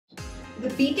The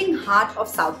beating heart of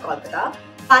South Kolkata,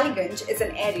 Ballygunge is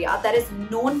an area that is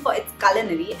known for its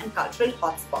culinary and cultural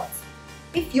hotspots.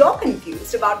 If you're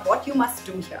confused about what you must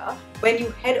do here when you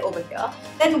head over here,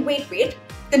 then wait,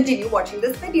 continue watching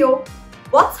this video.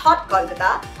 What's hot,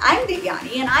 Kolkata? I'm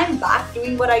Devyani and I'm back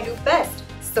doing what I do best.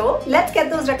 So let's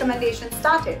get those recommendations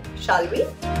started, shall we?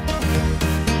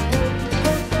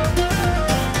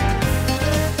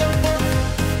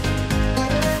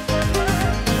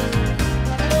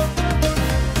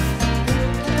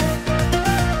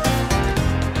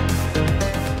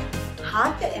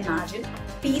 Hard to imagine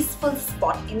a peaceful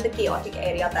spot in the chaotic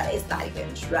area that is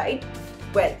Ballygunge, right?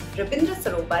 Well, Rabindra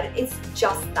Sarovar is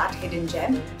just that hidden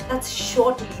gem that's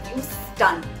sure to leave you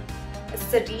stunned. A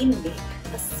serene lake,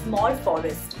 a small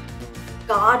forest,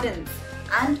 gardens,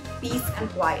 and peace and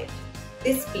quiet.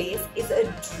 This place is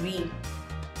a dream.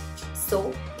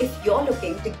 So, if you're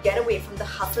looking to get away from the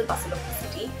hustle bustle of the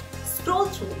city, stroll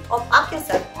through or park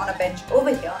yourself on a bench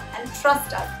over here and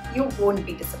trust us, you won't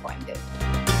be disappointed.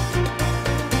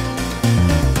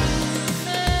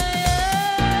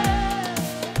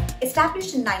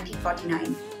 Established in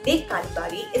 1949, Lake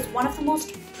Kalibari is one of the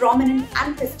most prominent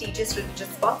and prestigious religious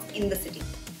spots in the city.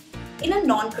 In a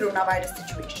non-coronavirus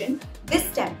situation, this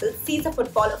temple sees a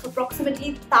footfall of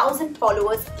approximately 1,000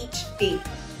 followers each day.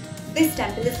 This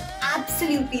temple is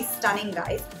absolutely stunning,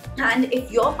 guys, and if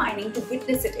you're planning to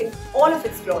witness it in all of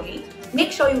its glory,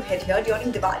 make sure you head here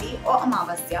during Diwali or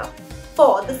Amavasya,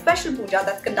 for the special puja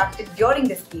that's conducted during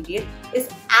this period is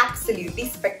absolutely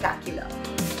spectacular.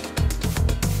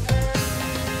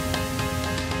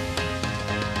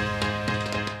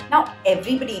 Now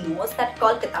everybody knows that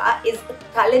Kolkata is a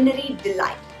culinary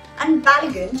delight and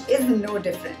Ballygunge is no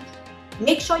different.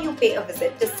 Make sure you pay a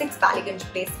visit to 6 Ballygunge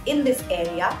places in this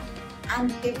area and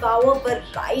devour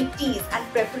varieties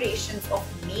and preparations of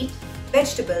meat,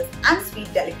 vegetables and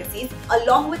sweet delicacies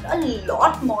along with a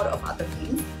lot more of other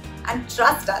things. And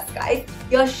trust us guys,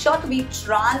 you're sure to be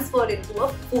transferred into a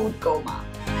food coma.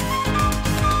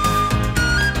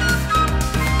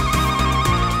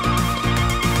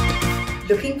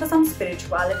 Looking for some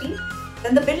spirituality?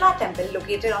 Then the Birla Temple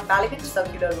located on Ballygunge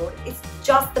Circular Road is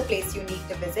just the place you need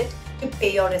to visit to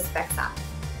pay your respects at.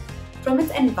 From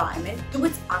its environment to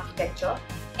its architecture,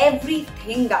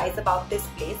 everything guys about this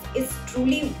place is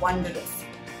truly wondrous.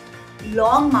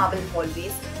 Long marble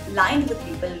hallways lined with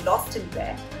people lost in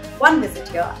prayer. One visit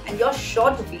here and you're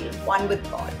sure to feel one with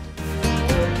God.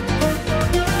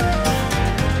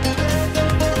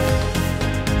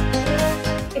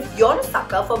 If you're a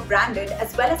sucker for branded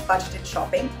as well as budgeted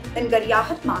shopping, then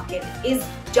Garyahat Market is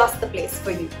just the place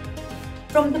for you.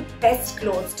 From the best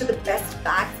clothes to the best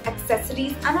bags,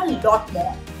 accessories and a lot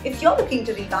more, if you're looking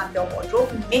to revamp your wardrobe,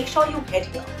 make sure you head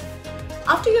here.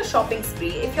 After your shopping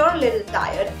spree, if you're a little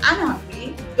tired and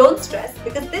hungry, don't stress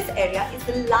because this area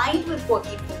is lined with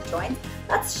quirky food joints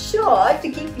that's sure to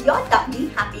keep your tummy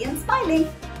happy and smiling.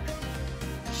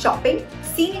 Shopping,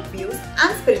 scenic views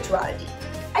and spirituality.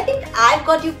 I think I've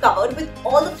got you covered with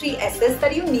all the 3 S's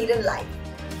that you need in life.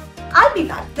 I'll be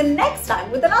back the next time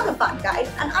with another fun guide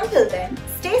and until then,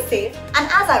 stay safe and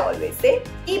as I always say,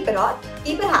 keep it hot,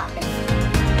 keep it happening.